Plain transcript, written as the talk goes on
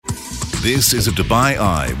This is a Dubai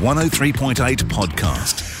Eye 103.8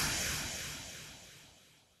 podcast.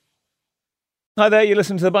 Hi there, you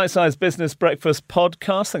listen to the Bite-Sized Business Breakfast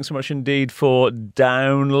podcast. Thanks so much indeed for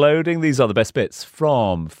downloading. These are the best bits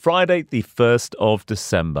from Friday, the 1st of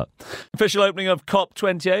December. Official opening of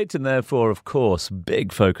COP28, and therefore, of course,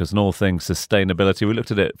 big focus on all things sustainability. We looked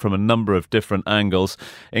at it from a number of different angles,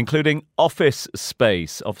 including office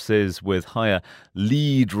space. Offices with higher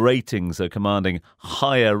LEED ratings are commanding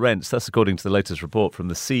higher rents. That's according to the latest report from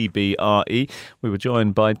the CBRE. We were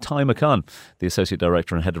joined by Taima Khan, the Associate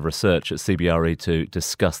Director and Head of Research at CBRE, to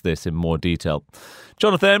discuss this in more detail.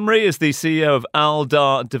 Jonathan Emery is the CEO of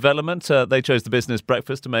Aldar Development. They chose the Business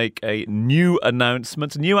Breakfast to make a new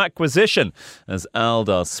announcement, a new acquisition, as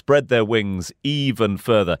Aldar spread their wings even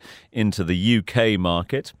further into the UK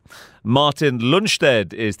market. Martin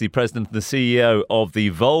Lundstedt is the president and the CEO of the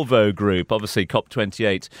Volvo Group. Obviously,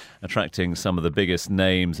 COP28 attracting some of the biggest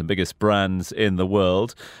names and biggest brands in the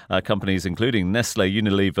world. Companies including Nestle,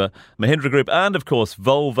 Unilever, Mahindra Group, and, of course,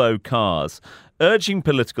 Volvo Cars, urging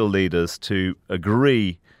political leaders to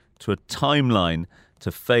agree to a timeline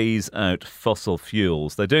to phase out fossil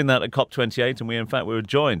fuels. They're doing that at COP28, and we were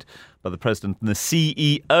joined by the president and the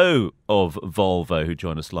CEO of Volvo, who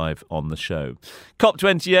joined us live on the show.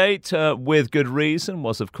 COP28, with good reason,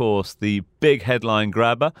 was, of course, the big headline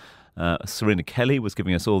grabber. Serena Kelly was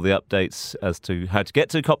giving us all the updates as to how to get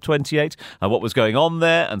to COP28, what was going on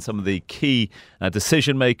there, and some of the key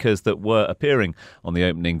decision makers that were appearing on the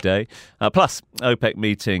opening day. Plus, OPEC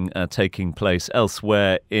meeting taking place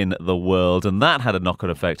elsewhere in the world, and that had a knock-on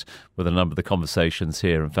effect with a number of the conversations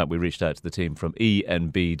here. In fact, we reached out to the team from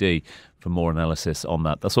ENBD for more analysis on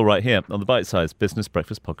that. That's all right here on the Bite-Sized Business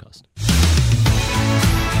Breakfast podcast.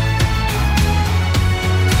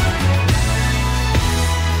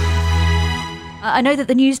 I know that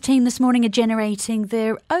the news team this morning are generating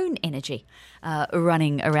their own energy,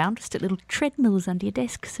 running around. Just at little treadmills under your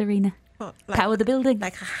desk, Serena. What, Power the building.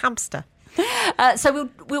 Like a hamster. So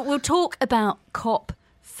we'll talk about COP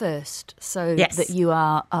first, so that you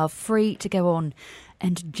are free to go on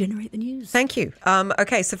and generate the news. Thank you.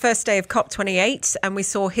 Okay, so first day of COP28, and we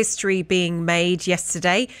saw history being made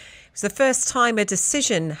yesterday. It was the first time a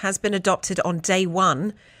decision has been adopted on day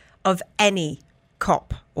one of any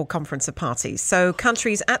COP or Conference of Parties. So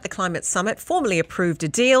countries at the climate summit formally approved a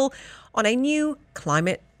deal on a new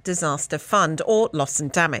climate disaster fund, or loss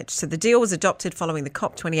and damage. So the deal was adopted following the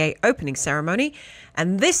COP28 opening ceremony,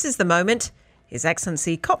 and this is the moment His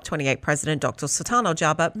Excellency COP28 President Dr. Sultan Al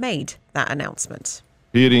Jaber made that announcement.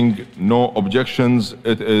 Hearing no objections,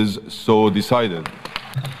 it is so decided.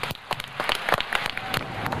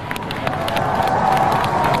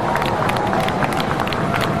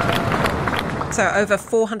 So over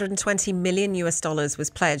 $420 million was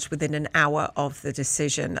pledged within an hour of the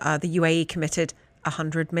decision. The UAE committed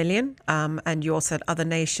 100 million, and you also had other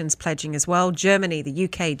nations pledging as well: Germany, the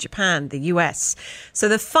UK, Japan, the US. So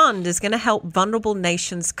the fund is going to help vulnerable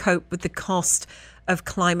nations cope with the cost of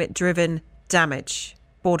climate-driven damage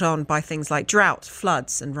brought on by things like drought,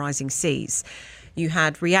 floods, and rising seas. You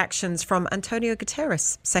had reactions from Antonio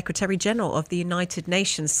Guterres, Secretary General of the United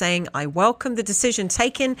Nations, saying, "I welcome the decision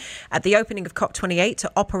taken at the opening of COP28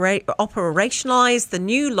 to operationalize the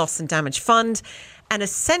new loss and damage fund, an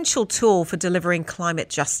essential tool for delivering climate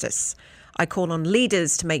justice. I call on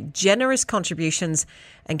leaders to make generous contributions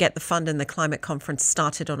and get the fund and the climate conference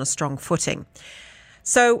started on a strong footing."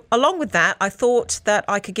 So along with that, I thought that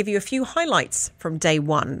I could give you a few highlights from day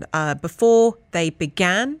one. Before they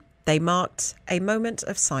began, they marked a moment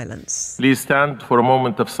of silence. Please stand for a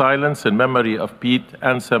moment of silence in memory of Pete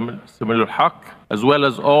and Samuel Haq, as well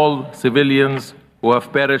as all civilians who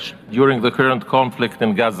have perished during the current conflict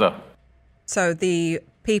in Gaza. So the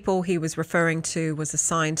people he was referring to was a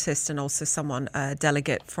scientist and also someone, a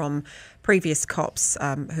delegate from previous COPs,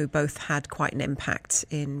 who both had quite an impact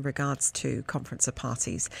in regards to Conference of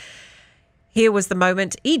Parties. Here was the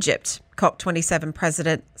moment Egypt COP27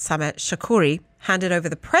 President Sameh Shukri handed over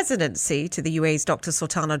the presidency to the UAE's Dr.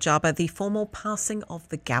 Sultan Al Jaber, the formal passing of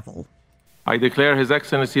the gavel. I declare His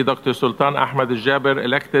Excellency Dr. Sultan Ahmed Al Jaber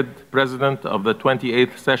elected President of the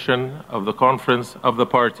 28th session of the Conference of the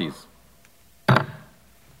Parties.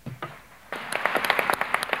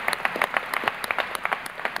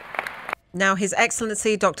 Now, His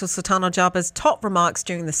Excellency Dr. Sultan Al Jaber's top remarks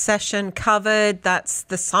during the session covered that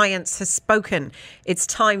the science has spoken. It's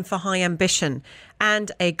time for high ambition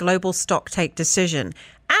and a global stocktake decision,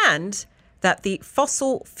 and that the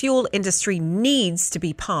fossil fuel industry needs to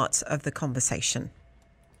be part of the conversation.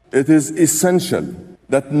 It is essential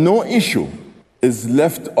that no issue is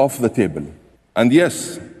left off the table. And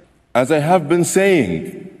yes, as I have been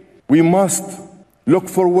saying, We must look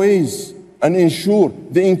for ways and ensure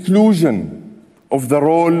the inclusion of the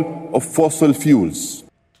role of fossil fuels.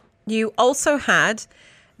 You also had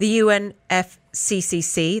the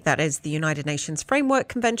UNFCCC, that is the United Nations Framework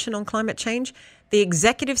Convention on Climate Change, the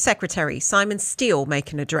Executive Secretary, Simon Steele,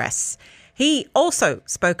 make an address. He also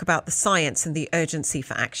spoke about the science and the urgency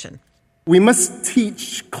for action. We must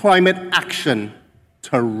teach climate action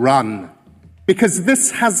to run, because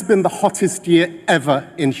this has been the hottest year ever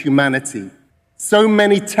in humanity. So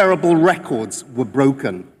many terrible records were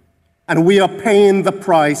broken, and we are paying the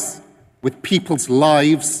price with people's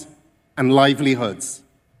lives and livelihoods.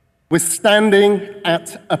 We're standing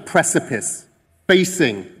at a precipice,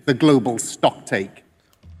 facing the global stocktake.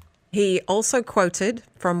 He also quoted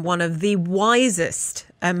from one of the wisest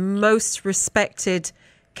and most respected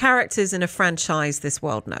characters in a franchise this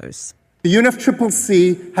world knows. The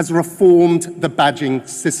UNFCCC has reformed the badging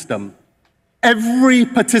system. Every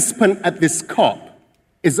participant at this COP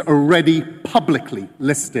is already publicly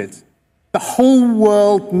listed. The whole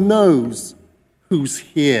world knows who's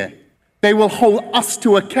here. They will hold us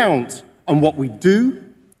to account on what we do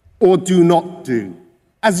or do not do.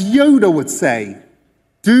 As Yoda would say,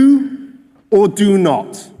 do or do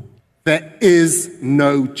not. There is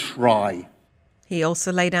no try. He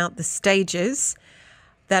also laid out the stages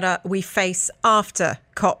that we face after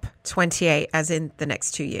COP28, as in the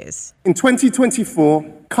next 2 years. In 2024,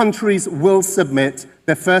 countries will submit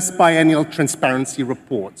their first biennial transparency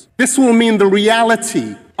report. This will mean the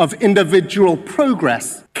reality of individual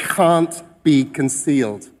progress can't be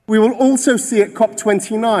concealed. We will also see at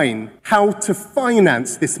COP29 how to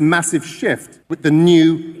finance this massive shift with the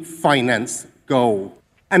new finance goal.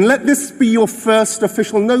 And let this be your first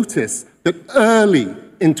official notice that early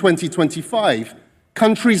in 2025,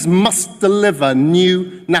 countries must deliver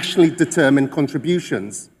new nationally determined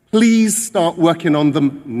contributions. Please start working on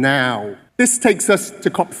them now. This takes us to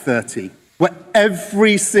COP30, where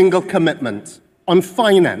every single commitment on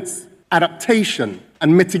finance, adaptation,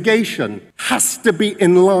 and mitigation has to be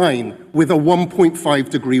in line with a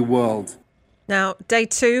 1.5-degree world. Now, day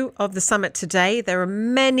 2 of the summit today, there are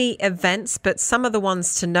many events, but some of the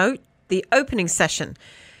ones to note. The opening session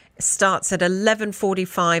starts at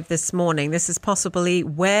 11:45 this morning. This is possibly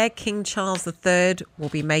where King Charles III will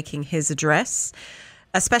be making his address.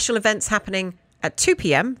 A special event's happening at 2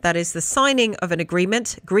 p.m. That is the signing of an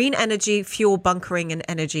agreement, green energy, fuel bunkering and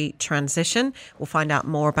energy transition. We'll find out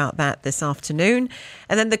more about that this afternoon.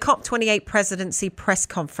 And then the COP28 presidency press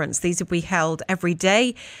conference. These will be held every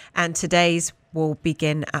day, and today's will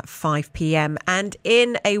begin at 5 p.m. And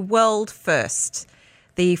in a world first,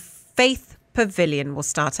 the Faith Pavilion will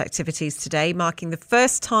start activities today, marking the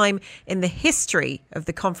first time in the history of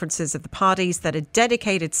the conferences of the parties that a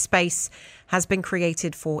dedicated space has been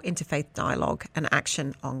created for interfaith dialogue and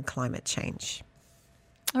action on climate change.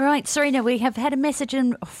 All right, Serena, we have had a message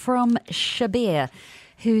in from Shabir,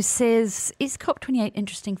 who says, is COP28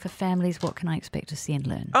 interesting for families? What can I expect to see and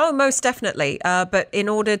learn? Oh, most definitely. But in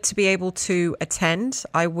order to be able to attend,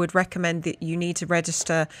 I would recommend that you need to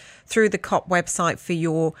register through the COP website for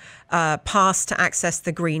your pass to access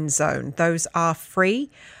the green zone. Those are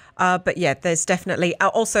free. But yeah, there's definitely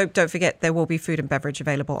also, don't forget, there will be food and beverage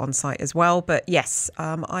available on site as well. But yes,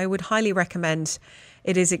 I would highly recommend.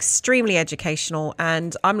 It is extremely educational,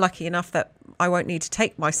 and I'm lucky enough that I won't need to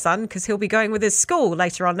take my son because he'll be going with his school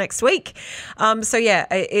later on next week. So yeah,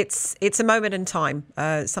 it's a moment in time,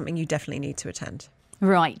 something you definitely need to attend.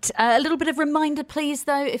 Right. A little bit of reminder, please,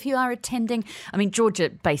 though, if you are attending. I mean, Georgia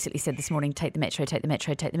basically said this morning, take the metro, take the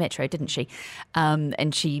metro, take the metro, didn't she?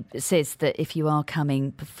 And she says that if you are coming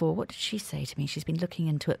before, what did she say to me? She's been looking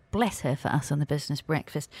into it. Bless her for us on the Business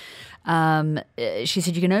Breakfast. She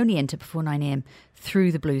said you can only enter before 9 a.m.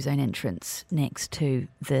 through the Blue Zone entrance next to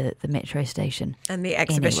the metro station. And the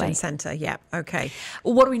exhibition centre, yeah, okay.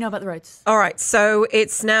 What do we know about the roads? All right, so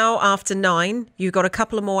it's now after 9. You've got a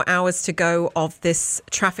couple of more hours to go of this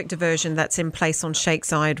traffic diversion that's in place on Sheikh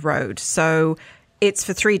Zayed Road. So it's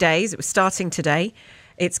for 3 days. It was starting today.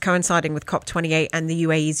 It's coinciding with COP28 and the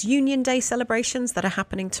UAE's Union Day celebrations that are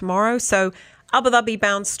happening tomorrow. So Abu Dhabi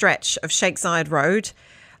bound stretch of Sheikh Zayed Road.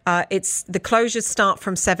 It's the closures start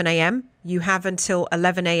from 7 a.m. You have until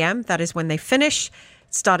 11 a.m. That is when they finish.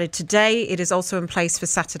 It started today. It is also in place for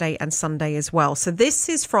Saturday and Sunday as well. So this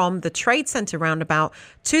is from the Trade Centre roundabout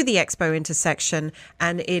to the Expo intersection,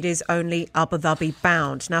 and it is only Abu Dhabi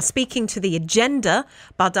bound. Now, speaking to the agenda,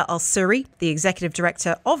 Badr Al-Suri, the Executive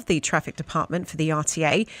Director of the Traffic Department for the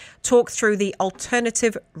RTA, talked through the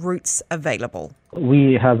alternative routes available.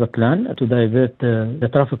 We have a plan to divert the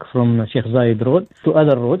traffic from Sheikh Zayed Road to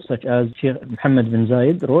other roads such as Sheikh Mohammed bin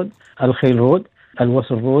Zayed Road, Al Khail Road, Al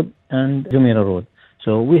Wasl Road, and Jumeirah Road.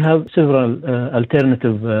 So we have several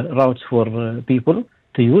alternative routes for people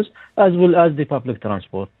to use, as well as the public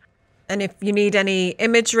transport. And if you need any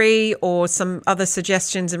imagery or some other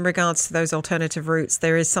suggestions in regards to those alternative routes,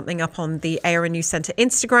 there is something up on the ARN News Centre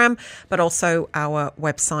Instagram, but also our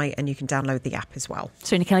website, and you can download the app as well.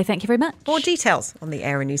 Serena Kelly, thank you very much. More details on the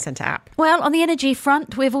ARN News Centre app. Well, on the energy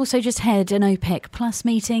front, we've also just had an OPEC Plus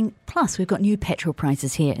meeting. Plus, we've got new petrol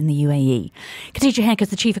prices here in the UAE. Khadija Haque is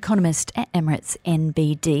the chief economist at Emirates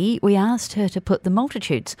NBD. We asked her to put the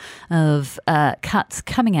multitudes of cuts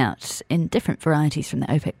coming out in different varieties from the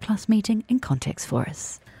OPEC Plus meeting in context for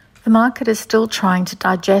us. The market is still trying to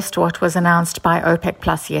digest what was announced by OPEC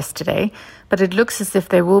Plus yesterday, but it looks as if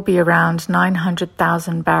there will be around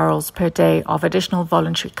 900,000 barrels per day of additional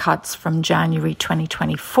voluntary cuts from January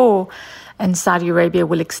 2024, and Saudi Arabia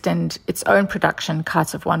will extend its own production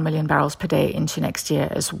cut of 1 million barrels per day into next year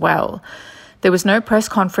as well. There was no press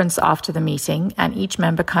conference after the meeting, and each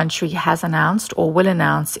member country has announced or will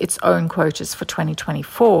announce its own quotas for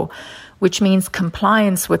 2024, which means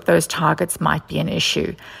compliance with those targets might be an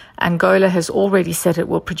issue. Angola has already said it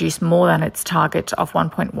will produce more than its target of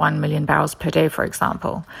 1.1 million barrels per day, for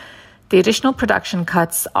example. The additional production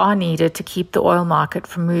cuts are needed to keep the oil market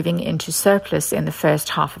from moving into surplus in the first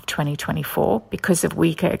half of 2024 because of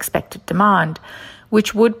weaker expected demand,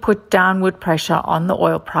 which would put downward pressure on the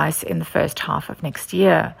oil price in the first half of next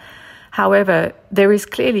year. However, there is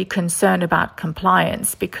clearly concern about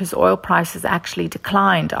compliance because oil prices actually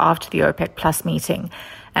declined after the OPEC Plus meeting,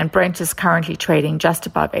 and Brent is currently trading just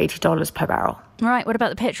above $80 per barrel. Right, what about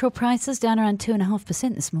the petrol prices? Down around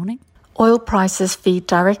 2.5% this morning. Oil prices feed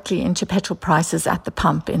directly into petrol prices at the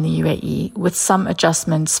pump in the UAE, with some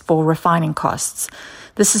adjustments for refining costs.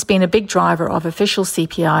 This has been a big driver of official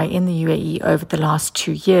CPI in the UAE over the last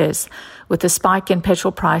 2 years, with a spike in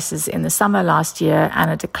petrol prices in the summer last year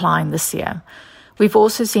and a decline this year. We've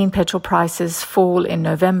also seen petrol prices fall in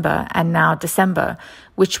November and now December,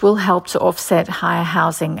 which will help to offset higher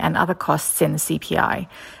housing and other costs in the CPI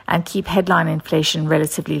and keep headline inflation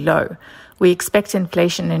relatively low. We expect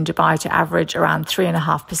inflation in Dubai to average around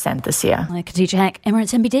 3.5% this year. Khadija Haque,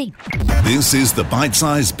 Emirates NBD. This is the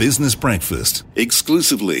Bite-Sized Business Breakfast,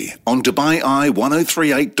 exclusively on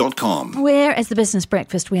DubaiEye1038.com. Where, as the Business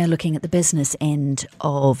Breakfast, we are looking at the business end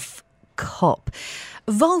of COP.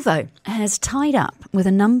 Volvo has tied up with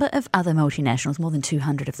a number of other multinationals, more than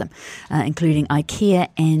 200 of them, including IKEA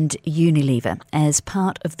and Unilever, as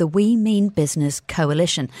part of the We Mean Business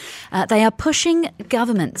coalition. They are pushing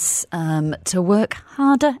governments to work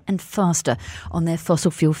harder and faster on their fossil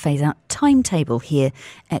fuel phase-out timetable here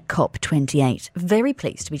at COP28. Very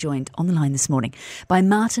pleased to be joined on the line this morning by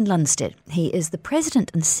Martin Lundstedt. He is the president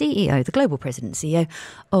and CEO, the global president and CEO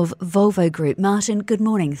of Volvo Group. Martin, good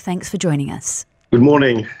morning. Thanks for joining us. Good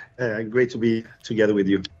morning. Great to be together with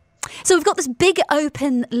you. So we've got this big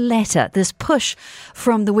open letter, this push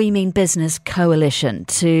from the We Mean Business coalition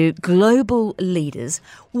to global leaders.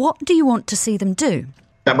 What do you want to see them do?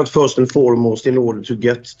 Yeah, but first and foremost, in order to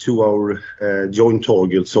get to our joint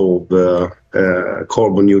targets of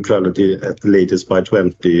carbon neutrality at the latest by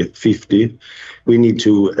 2050, we need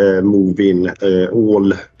to move in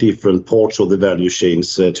all different parts of the value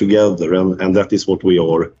chains together, and that is what we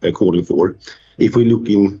are calling for. If we look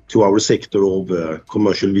into our sector of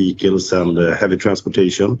commercial vehicles and heavy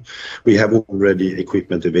transportation, we have already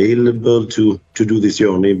equipment available to do this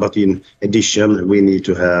journey. But in addition, we need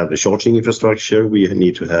to have a charging infrastructure. We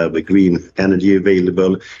need to have a green energy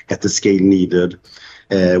available at the scale needed.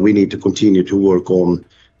 We need to continue to work on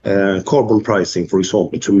carbon pricing, for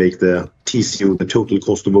example, to make the TCO, the total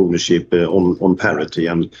cost of ownership, on parity.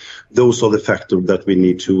 And those are the factors that we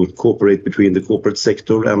need to cooperate between the corporate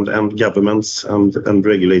sector and governments and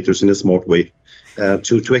regulators in a smart way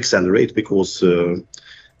to accelerate, because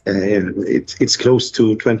it's close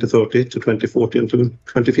to 2030, to 2040 and to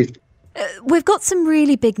 2050. We've got some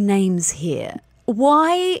really big names here.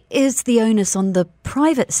 Why is the onus on the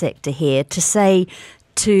private sector here to say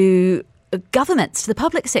to governments, to the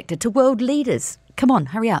public sector, to world leaders? Come on,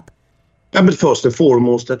 hurry up. But first and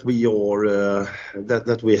foremost, that we are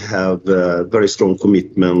that we have a very strong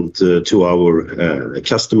commitment to our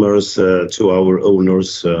customers, to our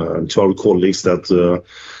owners, to our colleagues, that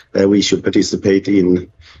we should participate in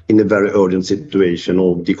a very urgent situation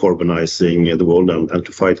of decarbonizing the world and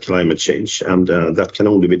to fight climate change, and that can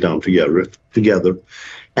only be done together.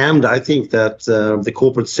 And I think that the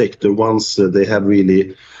corporate sector, once they have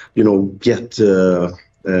really get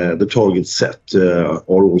the targets set, are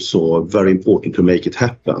also very important to make it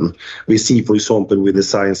happen. We see, for example, with the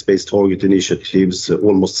science-based target initiatives,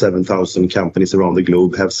 almost 7,000 companies around the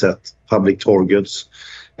globe have set public targets.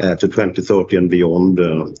 to 2030 and beyond.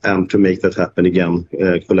 And to make that happen again,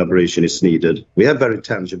 collaboration is needed. We have very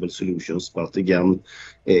tangible solutions, but again,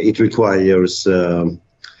 it requires a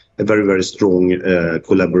very, very strong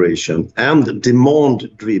collaboration and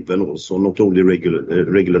demand-driven also, not only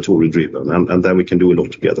regulatory-driven, and then we can do a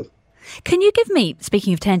lot together. Can you give me,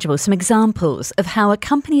 speaking of tangible, some examples of how a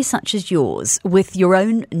company such as yours, with your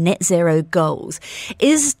own net zero goals,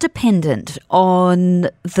 is dependent on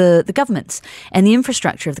the governments and the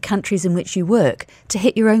infrastructure of the countries in which you work to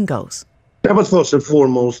hit your own goals? Yeah, but first and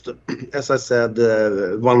foremost, as I said,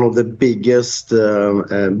 one of the biggest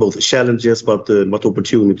both challenges but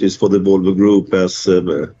opportunities for the Volvo Group as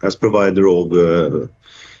provider of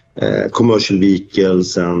commercial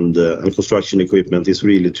vehicles and construction equipment is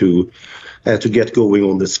really to get going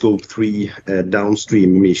on the Scope 3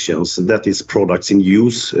 downstream emissions. That is products in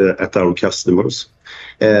use at our customers.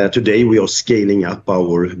 Today we are scaling up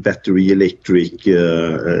our battery electric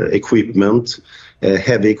equipment,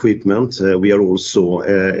 heavy equipment. We are also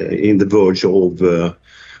in the verge of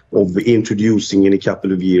introducing in a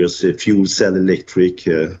couple of years fuel cell electric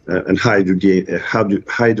and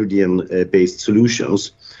hydrogen-based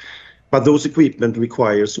solutions. But those equipment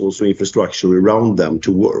requires also infrastructure around them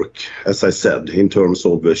to work, as I said, in terms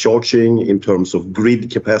of charging, in terms of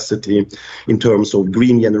grid capacity, in terms of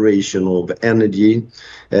green generation of energy,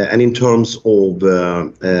 and in terms of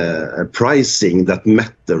pricing that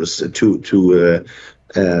matters to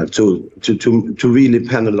really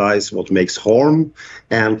penalize what makes harm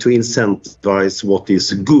and to incentivize what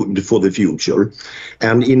is good for the future.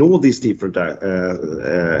 And in all these different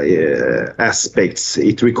aspects,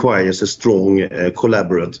 it requires a strong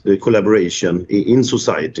collaboration in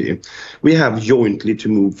society. We have jointly to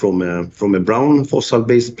move from a brown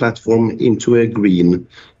fossil-based platform into a green,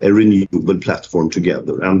 renewable platform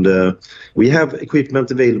together. And we have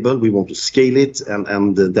equipment available. We want to scale it,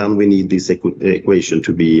 and then we need this equation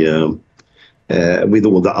to be with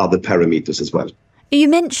all the other parameters as well. You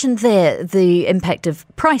mentioned there the impact of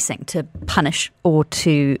pricing to punish or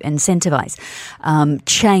to incentivise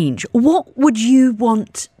change. What would you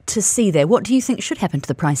want to see there? What do you think should happen to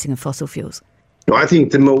the pricing of fossil fuels? I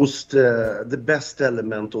think the best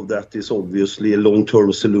element of that is obviously a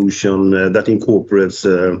long-term solution that incorporates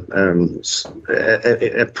a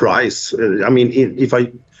price. I mean, if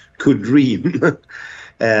I could dream,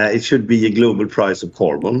 it should be a global price of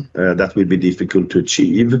carbon. That will be difficult to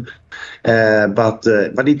achieve, but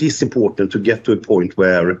it is important to get to a point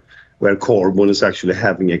where carbon is actually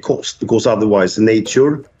having a cost, because otherwise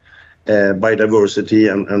nature, biodiversity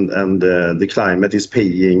and the climate is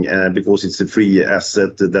paying because it's a free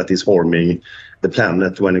asset that is harming the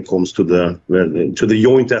planet when it comes to the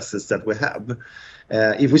joint assets that we have.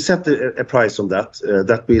 If we set a price on that,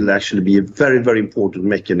 that will actually be a very, very important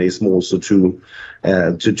mechanism also to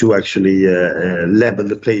actually level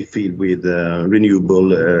the playing field with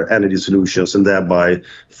renewable energy solutions, and thereby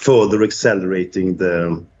further accelerating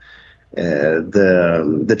the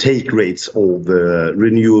take rates of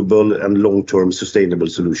renewable and long-term sustainable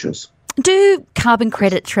solutions. Do carbon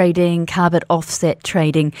credit trading, carbon offset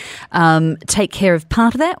trading take care of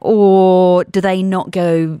part of that, or do they not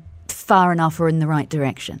go far enough or in the right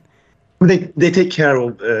direction? They take care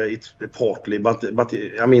of it partly, but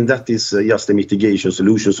I mean that is just a mitigation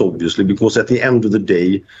solutions, obviously, because at the end of the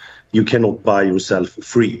day, you cannot buy yourself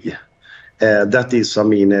free. That is, I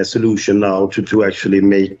mean, a solution now to actually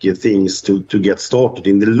make things to get started.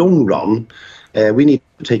 In the long run, we need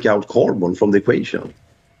to take out carbon from the equation.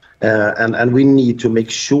 And we need to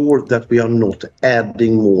make sure that we are not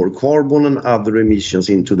adding more carbon and other emissions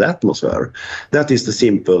into the atmosphere. That is the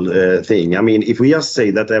simple thing. I mean, if we just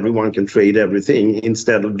say that everyone can trade everything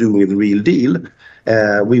instead of doing the real deal,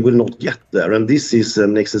 we will not get there. And this is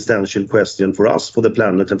an existential question for us, for the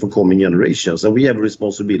planet, and for coming generations. And we have a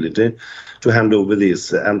responsibility to hand over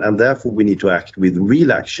this. And therefore, we need to act with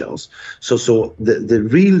real actions. So the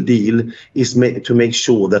real deal is to make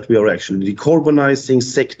sure that we are actually decarbonizing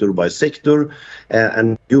sector by sector.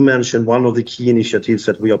 And you mentioned one of the key initiatives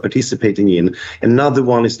that we are participating in. Another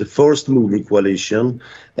one is the First Mover Coalition.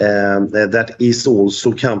 That is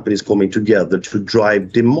also companies coming together to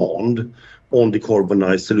drive demand on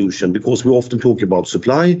decarbonized solution, because we often talk about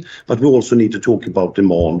supply, but we also need to talk about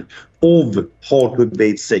demand of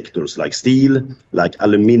hardwood-based sectors like steel, like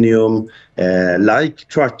aluminium, like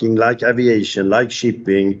trucking, like aviation, like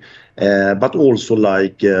shipping, but also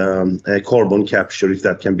like carbon capture, if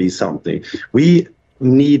that can be something. We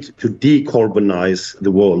need to decarbonize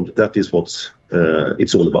the world. That is what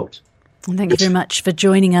it's all about. And thank you very much for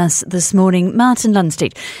joining us this morning. Martin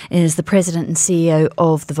Lundstedt is the President and CEO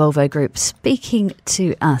of the Volvo Group, speaking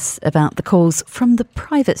to us about the calls from the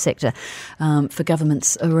private sector for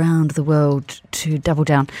governments around the world to double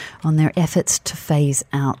down on their efforts to phase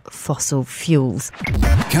out fossil fuels.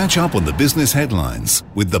 Catch up on the business headlines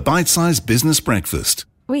with the Bite-Sized Business Breakfast.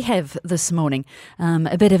 We have this morning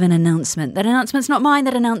a bit of an announcement. That announcement's not mine.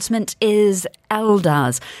 That announcement is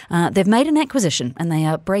Aldar's. They've made an acquisition and they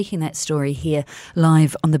are breaking that story here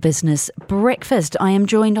live on the Business Breakfast. I am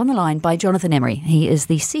joined on the line by Jonathan Emery. He is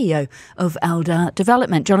the CEO of Aldar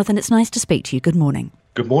Development. Jonathan, it's nice to speak to you. Good morning.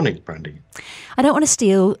 Good morning, Brandy. I don't want to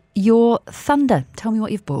steal your thunder. Tell me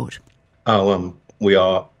what you've bought. We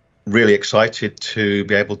are really excited to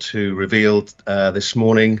be able to reveal this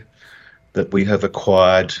morning that we have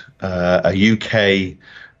acquired a UK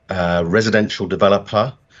residential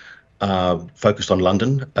developer focused on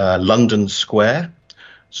London, London Square.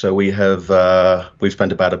 So we've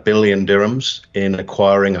spent about 1 billion dirhams in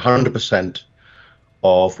acquiring 100%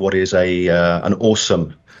 of what is an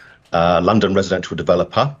awesome London residential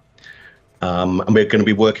developer. And we're going to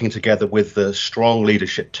be working together with the strong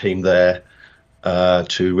leadership team there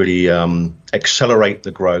to really accelerate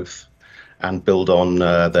the growth and build on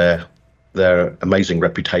their amazing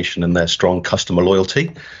reputation and their strong customer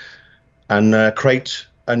loyalty, and create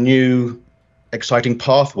a new exciting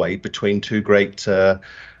pathway between two great cities,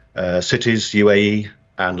 UAE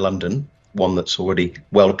and London, one that's already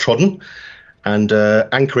well trodden, and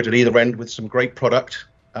anchor it at either end with some great product,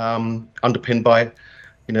 underpinned by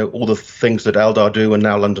all the things that Aldar do, and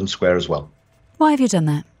now London Square as well. Why have you done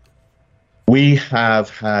that? We have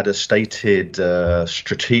had a stated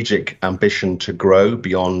strategic ambition to grow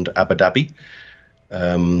beyond Abu Dhabi.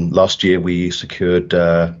 Last year, we secured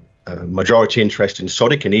a majority interest in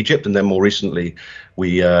Sodiq in Egypt, and then more recently,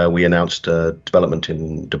 we announced development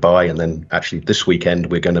in Dubai, and then actually this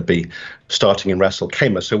weekend we're going to be starting in Ras Al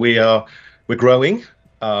Khaimah. So we're growing.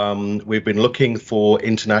 We've been looking for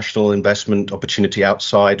international investment opportunity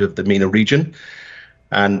outside of the MENA region,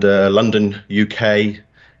 and London, UK,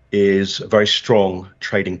 is a very strong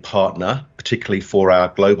trading partner, particularly for our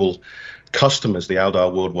global customers, the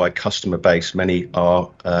Aldar worldwide customer base. Many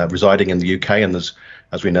are residing in the UK, and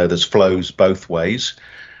as we know, there's flows both ways.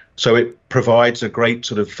 So it provides a great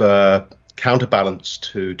sort of counterbalance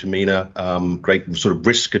to MENA, great sort of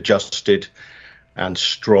risk-adjusted and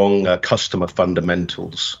strong customer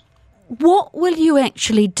fundamentals. What will you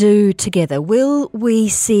actually do together? Will we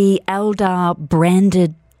see Aldar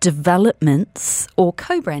branded developments or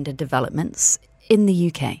co-branded developments in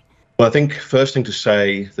the UK? Well, I think first thing to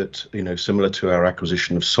say that, similar to our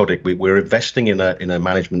acquisition of Sodiq, we're investing in a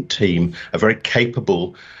management team, a very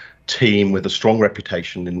capable team with a strong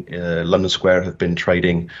reputation. In London Square have been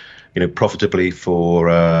trading, profitably for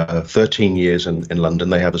 13 years in London.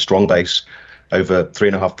 They have a strong base, over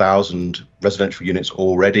 3,500 residential units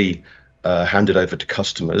already handed over to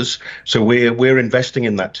customers. So we're investing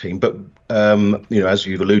in that team, but as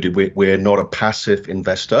you've alluded, we're not a passive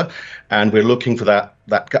investor, and we're looking for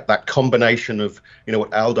that combination of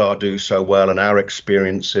what Aldar do so well, and our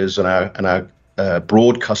experiences and our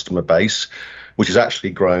broad customer base, which has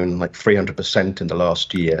actually grown like 300% in the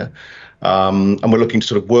last year. And we're looking to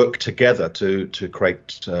sort of work together to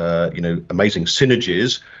create amazing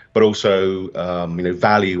synergies, but also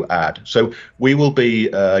value add. So we will be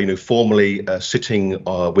formally sitting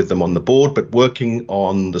with them on the board, but working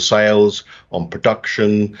on the sales, on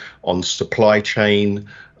production, on supply chain,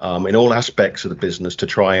 in all aspects of the business to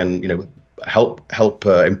try and help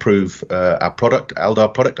improve our product,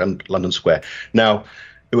 Aldar product, and London Square. Now,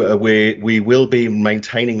 we will be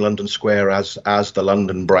maintaining London Square as the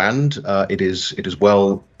London brand. It is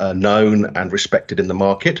well known and respected in the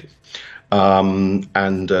market,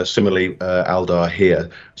 and similarly Aldar here.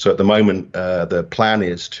 So at the moment, the plan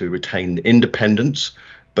is to retain independence,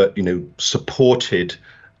 but supported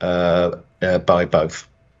by both.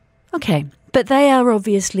 Okay, but they are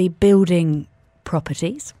obviously building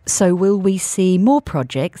properties. So will we see more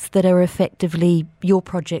projects that are effectively your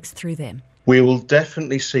projects through them? We will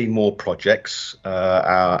definitely see more projects.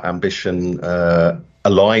 Our ambition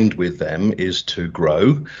aligned with them is to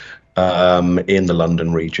grow in the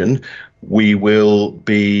London region. We will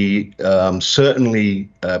be certainly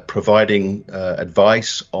providing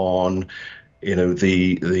advice on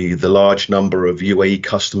the large number of UAE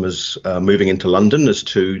customers moving into London as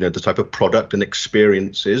to the type of product and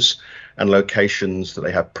experiences and locations that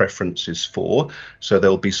they have preferences for. So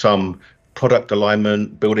there'll be some product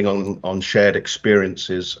alignment, building on shared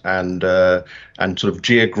experiences, and sort of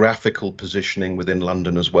geographical positioning within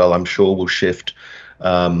London as well. I'm sure will shift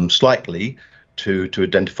slightly to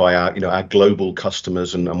identify our global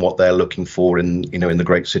customers and what they're looking for in the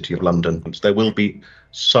great city of London. So there will be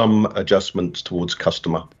some adjustments towards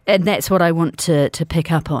customer. And that's what I want to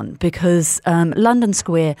pick up on, because London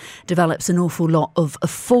Square develops an awful lot of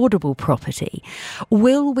affordable property.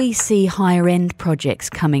 Will we see higher end projects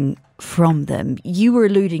coming from them? You were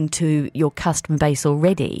alluding to your customer base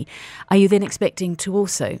already. Are you then expecting to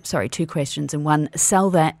also, two questions in one, sell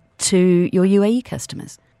that to your UAE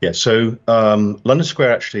customers? Yeah, so London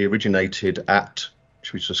Square actually originated at,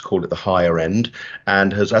 should we just call it the higher end,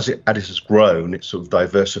 and as it has grown, it's sort of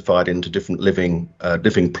diversified into different living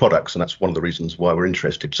products, and that's one of the reasons why we're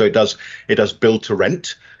interested. So it does build to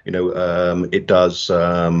rent, it does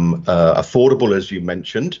affordable, as you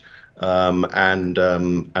mentioned,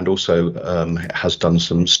 and also has done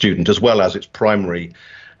some student, as well as its primary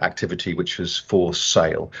activity, which is for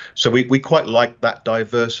sale. So we quite like that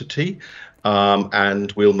diversity,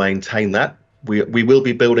 and we'll maintain that. We will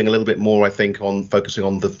be building a little bit more, I think, on focusing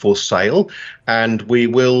on the for sale, and we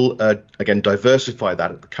will again diversify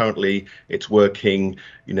that. Currently, it's working,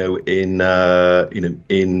 in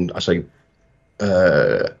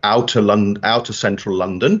outer central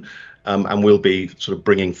London, and we'll be sort of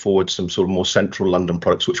bringing forward some sort of more central London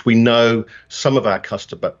products, which we know some of our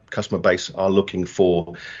customer base are looking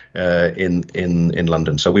for in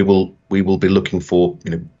London. So we will be looking for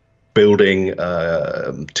building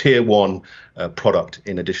tier one product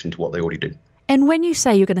in addition to what they already do. And when you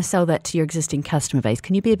say you're going to sell that to your existing customer base,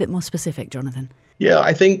 can you be a bit more specific, Jonathan? Yeah,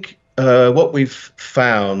 I think what we've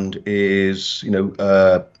found is,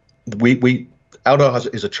 Aldar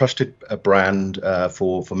is a trusted brand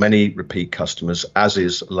for many repeat customers, as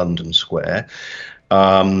is London Square.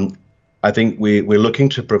 I think we're looking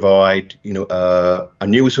to provide, a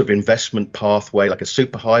new sort of investment pathway, like a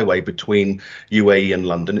superhighway between UAE and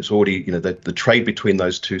London. It's already, the trade between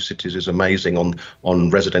those two cities is amazing on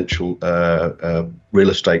residential real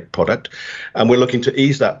estate product, and we're looking to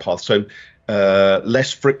ease that path. So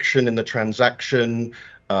less friction in the transaction,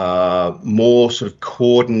 more sort of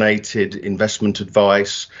coordinated investment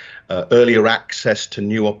advice, earlier access to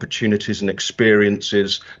new opportunities and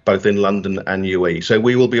experiences, both in London and UAE. So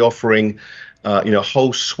we will be offering, a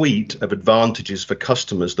whole suite of advantages for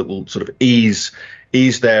customers that will sort of ease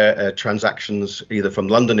their transactions either from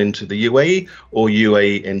London into the UAE or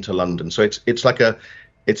UAE into London. So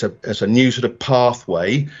it's a new sort of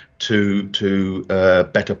pathway to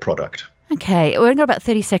better product. Okay, we've got about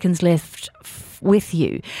 30 seconds left with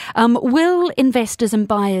you. Will investors and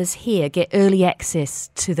buyers here get early access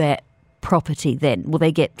to that property then? Will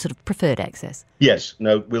they get sort of preferred access? Yes.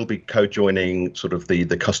 No, we'll be co-joining sort of the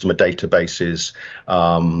customer databases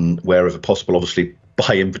wherever possible, obviously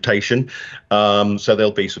by invitation. So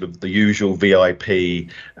there'll be sort of the usual VIP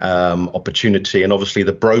opportunity, and obviously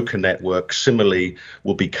the broker network similarly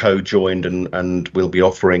will be co-joined, and we'll be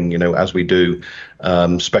offering, as we do,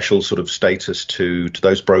 special sort of status to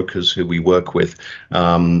those brokers who we work with.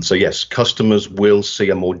 So yes, customers will see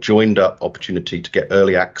a more joined up opportunity to get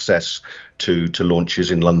early access to launches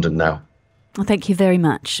in London now. Well, thank you very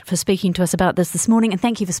much for speaking to us about this morning, and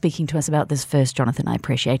thank you for speaking to us about this first, Jonathan. I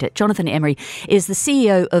appreciate it. Jonathan Emery is the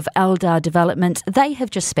CEO of Aldar Development. They have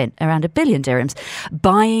just spent around $1 billion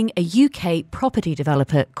buying a UK property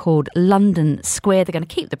developer called London Square. They're going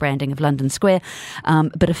to keep the branding of London Square,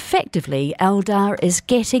 but effectively Aldar is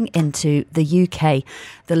getting into the UK,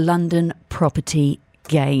 the London property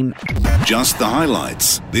game. Just the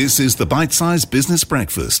highlights. This is the Bite-Sized Business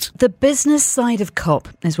Breakfast. The business side of COP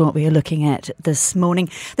is what we are looking at this morning.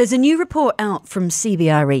 There's a new report out from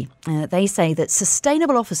CBRE. They say that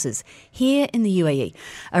sustainable offices here in the UAE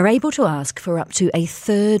are able to ask for up to a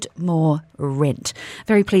third more rent.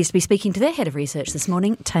 Very pleased to be speaking to their head of research this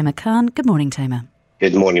morning, Tamer Khan. Good morning, Tamer.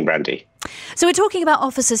 Good morning, Brandy. So we're talking about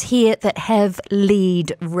offices here that have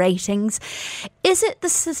LEED ratings. Is it the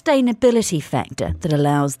sustainability factor that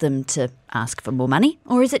allows them to ask for more money,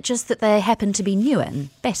 or is it just that they happen to be newer and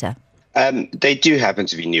better? They do happen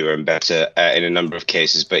to be newer and better in a number of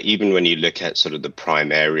cases, but even when you look at sort of the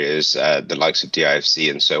prime areas, the likes of DIFC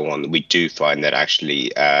and so on, we do find that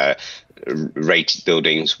actually rated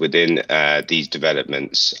buildings within these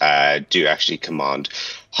developments do actually command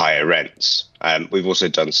higher rents. We've also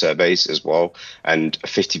done surveys as well, and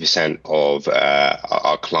 50% of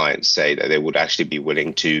our clients say that they would actually be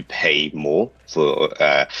willing to pay more for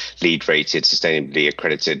LEED rated, sustainably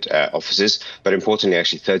accredited offices. But importantly,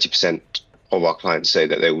 actually 30% of our clients say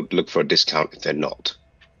that they would look for a discount if they're not.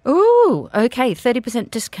 Ooh, okay, 30%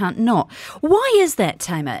 discount not. Why is that,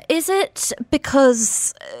 Tamer? Is it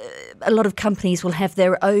because a lot of companies will have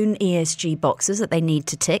their own ESG boxes that they need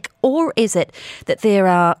to tick, or is it that there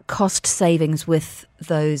are cost savings with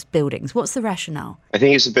those buildings? What's the rationale? I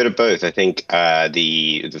think it's a bit of both. I think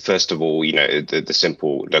the first of all, the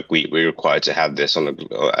simple look, we're required to have this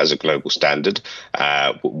as a global standard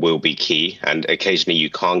will be key, and occasionally you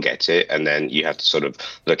can't get it, and then you have to sort of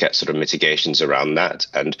look at sort of mitigations around that,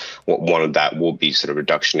 and one of that will be sort of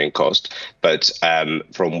reduction in cost. But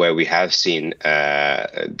from where we have seen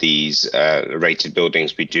these rated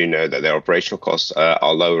buildings, we do know that their operational costs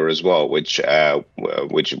are lower as well, which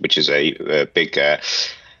is a big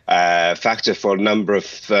factor for a number of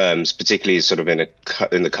firms, particularly sort of in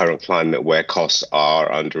the current climate where costs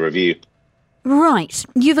are under review. Right.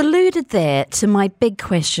 You've alluded there to my big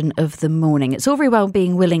question of the morning. It's all very well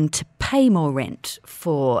being willing to pay more rent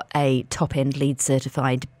for a top-end LEED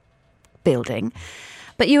certified building,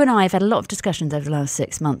 but you and I have had a lot of discussions over the last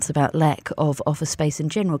 6 months about lack of office space in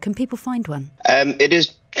general. Can people find one? It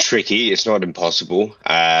is tricky. It's not impossible.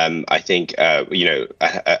 I think,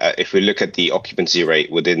 if we look at the occupancy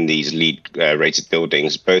rate within these LEED rated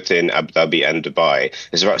buildings, both in Abu Dhabi and Dubai,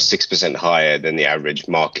 it's about 6% higher than the average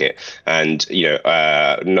market. And, within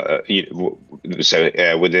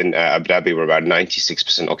Abu Dhabi, we're about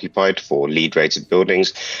 96% occupied for LEED rated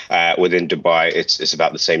buildings. Within Dubai, it's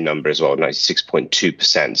about the same number as well,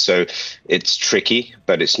 96.2%. So it's tricky,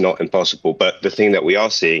 but it's not impossible. But the thing that we are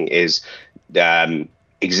seeing is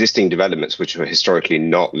existing developments which were historically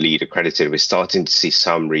not LEED accredited, we're starting to see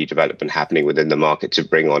some redevelopment happening within the market to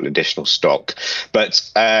bring on additional stock.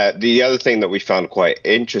 But the other thing that we found quite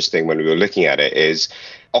interesting when we were looking at it is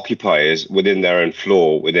occupiers within their own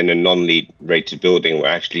floor, within a non-LEED rated building, were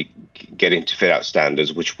actually getting to fit out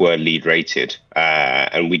standards which were LEED rated.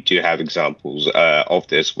 And we do have examples of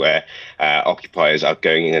this where occupiers are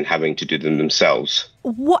going in and having to do them themselves.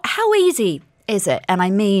 How easy is it? And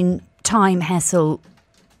I mean time, hassle,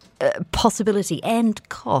 possibility and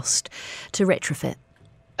cost to retrofit?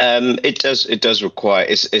 It does require,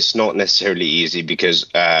 it's not necessarily easy, because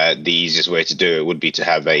the easiest way to do it would be to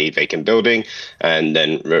have a vacant building and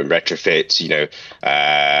then retrofit,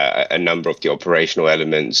 a number of the operational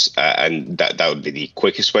elements, and that would be the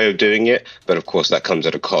quickest way of doing it. But of course, that comes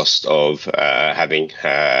at a cost of having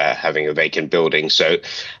a vacant building. So,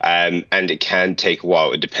 and it can take a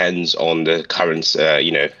while. It depends on the current,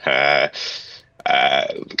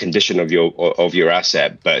 condition of your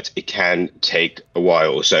asset, but it can take a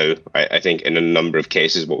while. So I think in a number of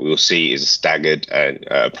cases, what we will see is a staggered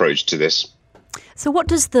approach to this. So what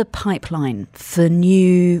does the pipeline for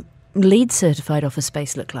new LEED certified office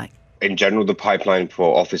space look like? In general, the pipeline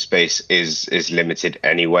for office space is limited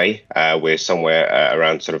anyway. We're somewhere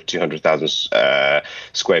around sort of 200,000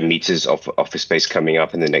 square meters of office space coming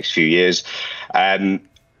up in the next few years.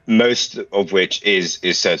 Most of which is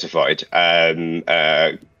certified.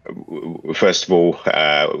 First of all,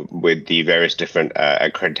 with the various different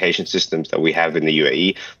accreditation systems that we have in the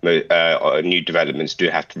UAE, new developments do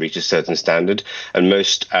have to reach a certain standard, and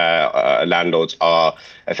most landlords are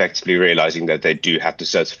effectively realizing that they do have to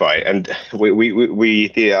certify. And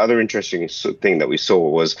the other interesting thing that we saw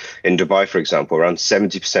was in Dubai, for example, around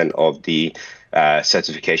 70% of the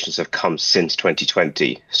certifications have come since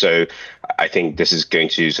 2020. So I think this is going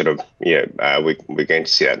to sort of, we're going to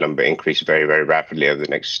see that number increase very, very rapidly over the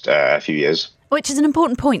next few years. Which is an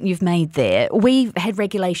important point you've made there. We've had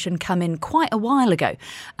regulation come in quite a while ago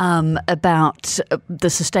about the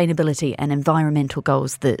sustainability and environmental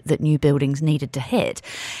goals that new buildings needed to hit.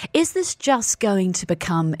 Is this just going to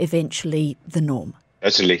become eventually the norm?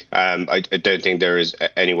 Certainly. I don't think there is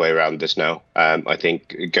any way around this now. I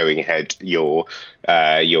think going ahead, your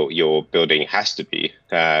building has to be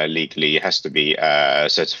legally, has to be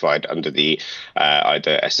certified under the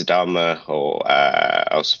either Estidama or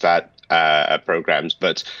Al-Safat programs.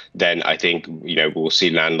 But then I think, we'll see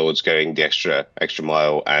landlords going the extra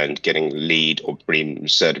mile and getting LEED or BREEAM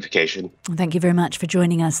certification. Thank you very much for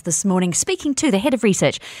joining us this morning. Speaking to the Head of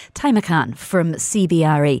Research, Tamer Khan from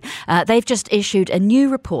CBRE. They've just issued a new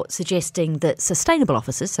report suggesting that sustainable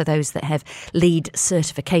offices, so those that have LEED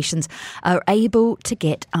certifications, are able to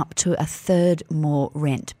get up to a third more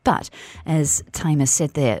rent. But as Tamer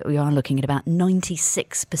said there, we are looking at about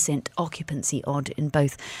 96% occupancy odd in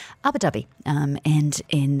both Abu Dhabi and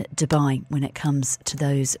in Dubai when it comes to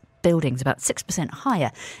those buildings, about 6%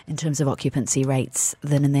 higher in terms of occupancy rates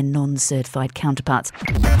than in their non-certified counterparts.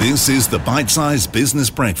 This is the Bite-Size Business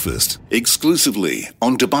Breakfast, exclusively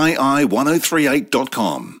on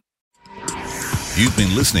DubaiEye1038.com. You've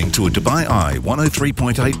been listening to a Dubai Eye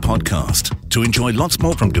 103.8 podcast. To enjoy lots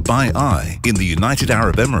more from Dubai Eye in the United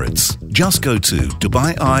Arab Emirates, just go to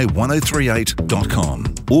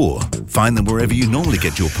DubaiEye1038.com or find them wherever you normally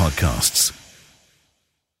get your podcasts.